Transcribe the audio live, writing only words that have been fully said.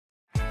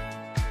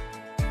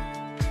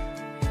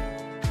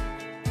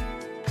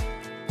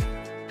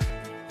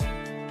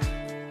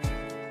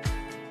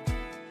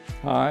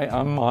Hi,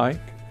 I'm Mike.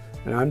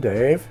 And I'm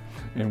Dave.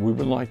 And we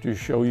would like to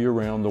show you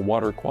around the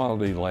water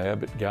quality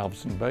lab at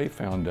Galveston Bay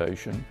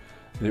Foundation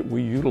that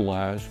we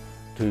utilize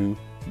to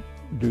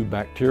do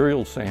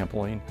bacterial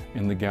sampling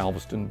in the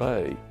Galveston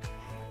Bay.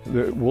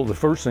 The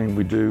first thing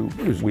we do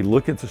is we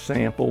look at the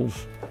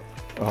samples,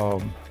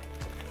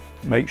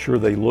 make sure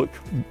they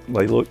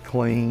look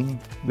clean,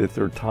 that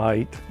they're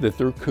tight, that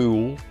they're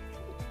cool.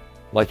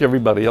 Like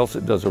everybody else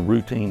that does a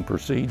routine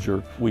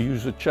procedure, we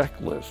use a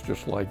checklist,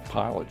 just like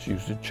pilots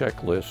use a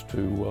checklist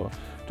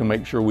to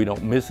make sure we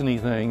don't miss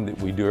anything, that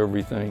we do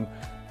everything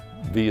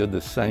via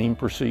the same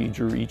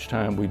procedure each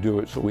time we do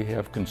it, so we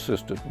have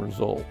consistent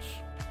results.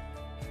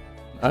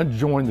 I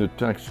joined the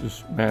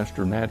Texas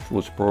Master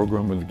Naturalist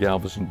Program with the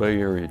Galveston Bay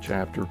Area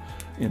chapter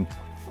in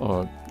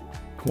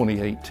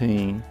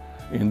 2018,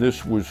 and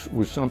this was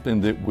something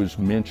that was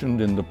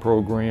mentioned in the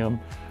program,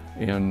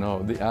 and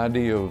the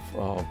idea of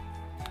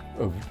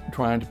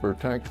trying to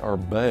protect our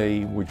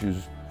bay, which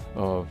is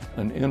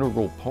an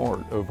integral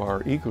part of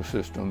our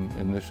ecosystem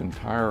in this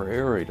entire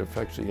area. It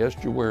affects the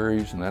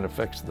estuaries, and that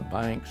affects the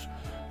banks,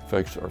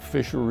 affects our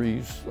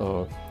fisheries,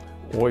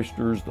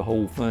 oysters, the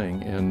whole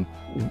thing. And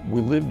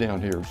we live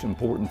down here. It's an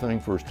important thing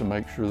for us to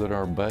make sure that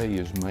our bay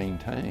is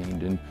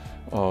maintained. And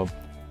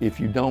if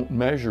you don't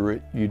measure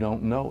it, you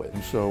don't know it.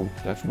 And so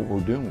that's what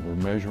we're doing.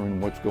 We're measuring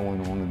what's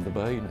going on in the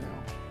bay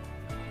now.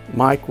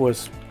 Mike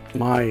was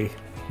my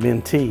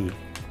mentee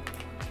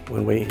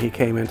when he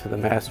came into the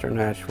Master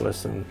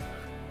Naturalist, and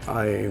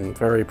I am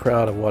very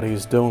proud of what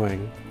he's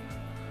doing.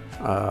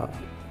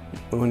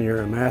 When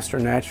you're a Master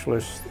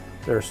Naturalist,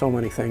 there are so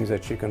many things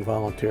that you can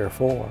volunteer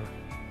for.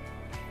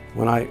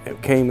 When I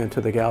came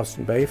into the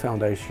Galveston Bay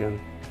Foundation,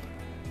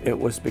 it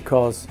was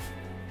because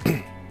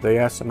they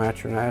asked the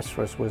Master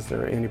Naturalist, was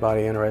there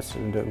anybody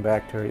interested in doing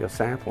bacterial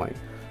sampling?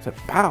 I said,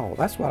 wow,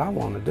 that's what I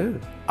want to do.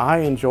 I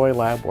enjoy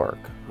lab work.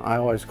 I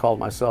always called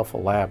myself a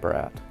lab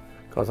rat,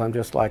 because I'm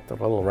just like the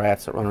little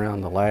rats that run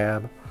around the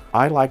lab.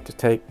 I like to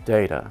take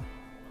data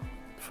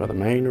for the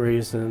main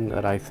reason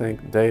that I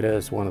think data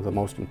is one of the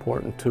most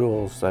important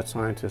tools that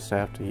scientists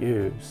have to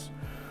use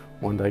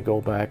when they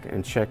go back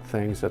and check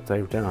things that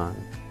they've done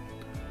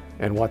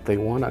and what they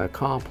want to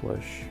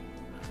accomplish.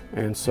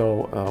 And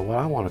so what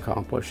I want to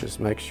accomplish is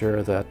make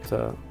sure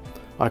that,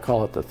 I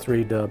call it the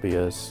 3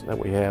 W's that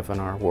we have in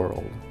our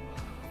world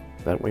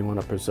that we want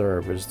to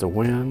preserve, is the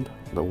wind,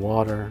 the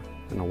water,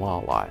 and the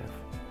wildlife.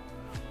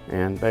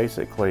 And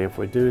basically, if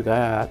we do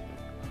that,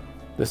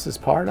 this is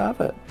part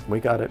of it. We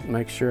got to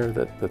make sure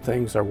that the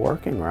things are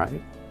working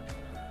right.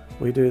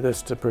 We do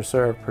this to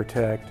preserve,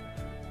 protect,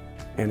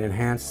 and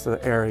enhance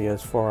the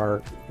areas for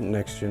our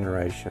next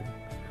generation.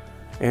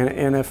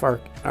 And if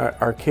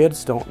our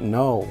kids don't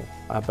know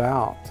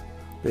about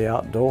the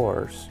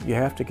outdoors, you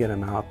have to get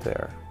them out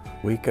there.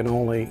 We can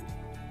only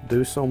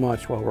do so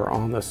much while we're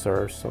on this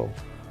earth, so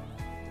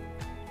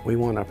we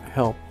want to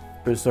help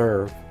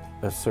preserve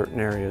the certain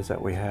areas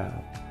that we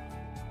have.